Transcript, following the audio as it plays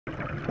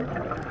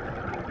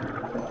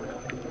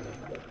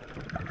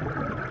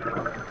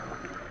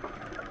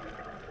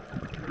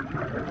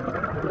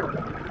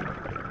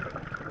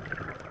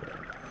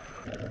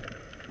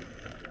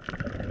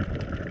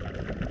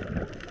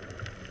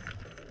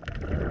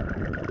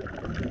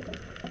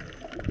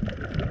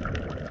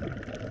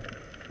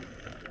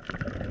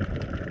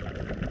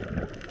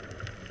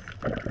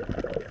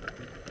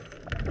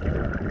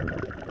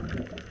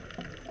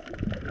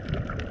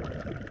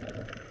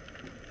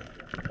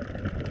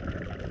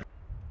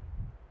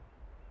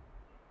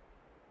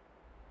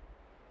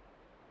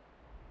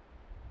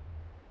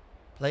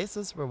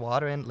Places where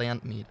water and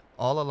land meet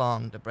all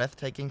along the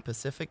breathtaking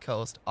Pacific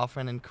coast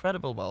offer an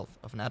incredible wealth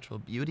of natural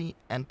beauty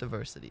and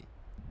diversity.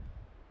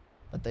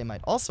 But they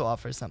might also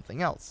offer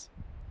something else.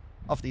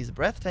 Off these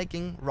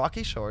breathtaking,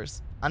 rocky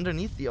shores,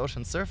 underneath the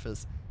ocean's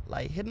surface,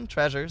 lie hidden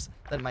treasures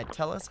that might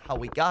tell us how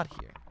we got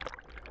here.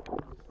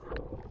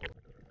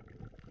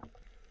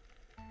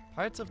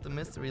 Parts of the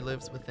mystery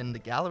lives within the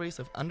galleries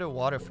of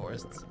underwater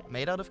forests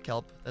made out of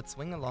kelp that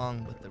swing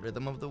along with the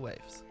rhythm of the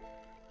waves.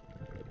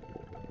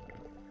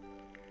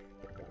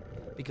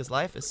 Because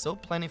life is so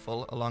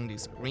plentiful along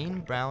these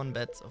green-brown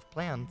beds of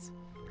plants,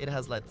 it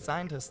has led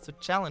scientists to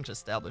challenge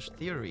established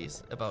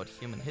theories about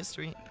human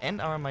history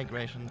and our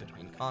migration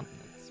between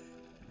continents.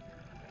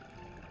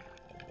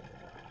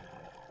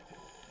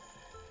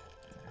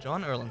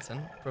 Jon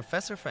Erlandson,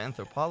 professor for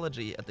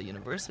anthropology at the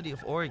University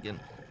of Oregon,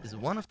 is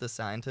one of the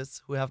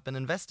scientists who have been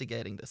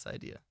investigating this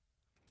idea.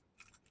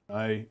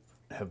 I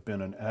have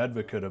been an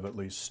advocate of at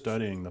least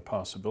studying the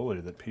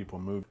possibility that people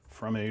moved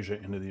from Asia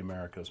into the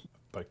Americas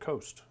by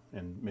coast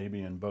and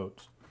maybe in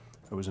boats.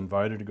 I was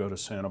invited to go to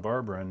Santa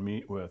Barbara and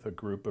meet with a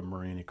group of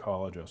marine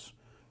ecologists.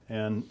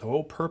 And the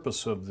whole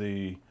purpose of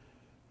the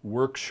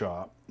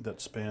workshop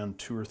that spanned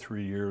 2 or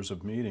 3 years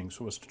of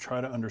meetings was to try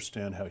to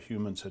understand how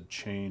humans had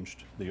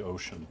changed the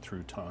ocean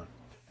through time.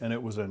 And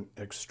it was an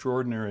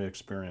extraordinary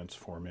experience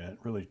for me. It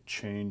really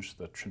changed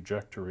the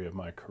trajectory of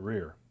my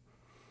career.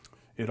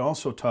 It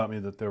also taught me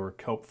that there were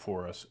kelp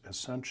forests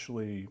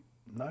essentially,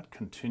 not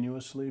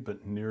continuously,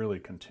 but nearly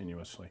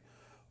continuously,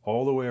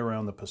 all the way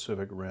around the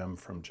Pacific Rim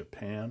from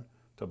Japan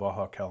to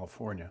Baja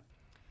California.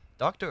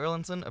 Dr.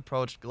 Erlandson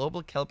approached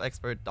global kelp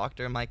expert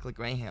Dr. Michael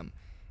Graham,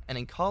 an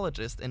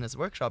ecologist in his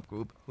workshop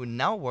group who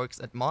now works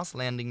at Moss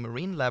Landing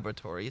Marine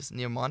Laboratories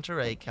near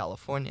Monterey,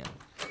 California.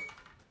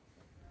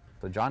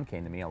 So Jon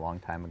came to me a long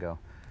time ago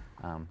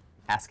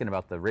asking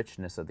about the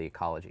richness of the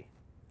ecology,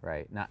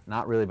 right?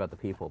 Not really about the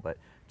people, but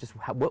just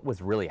what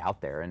was really out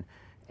there.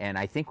 And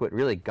I think what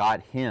really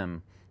got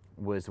him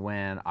was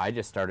when I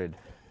just started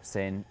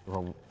saying,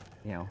 well,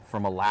 you know,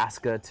 from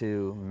Alaska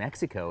to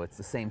Mexico, it's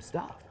the same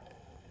stuff,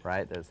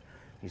 right? There's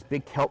these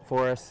big kelp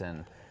forests,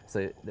 and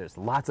so there's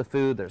lots of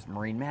food, there's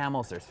marine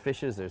mammals, there's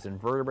fishes, there's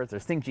invertebrates,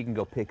 there's things you can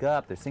go pick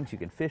up, there's things you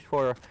can fish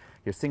for,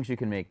 there's things you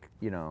can make,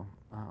 you know,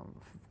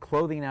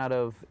 clothing out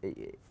of.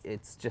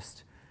 It's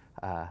just,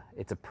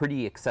 it's a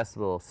pretty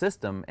accessible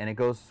system, and it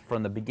goes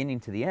from the beginning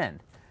to the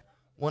end.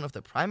 One of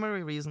the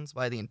primary reasons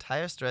why the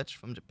entire stretch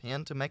from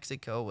Japan to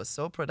Mexico was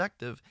so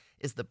productive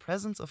is the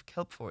presence of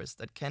kelp forests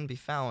that can be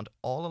found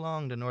all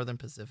along the northern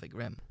Pacific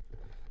Rim.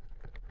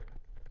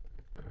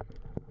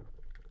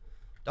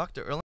 Dr.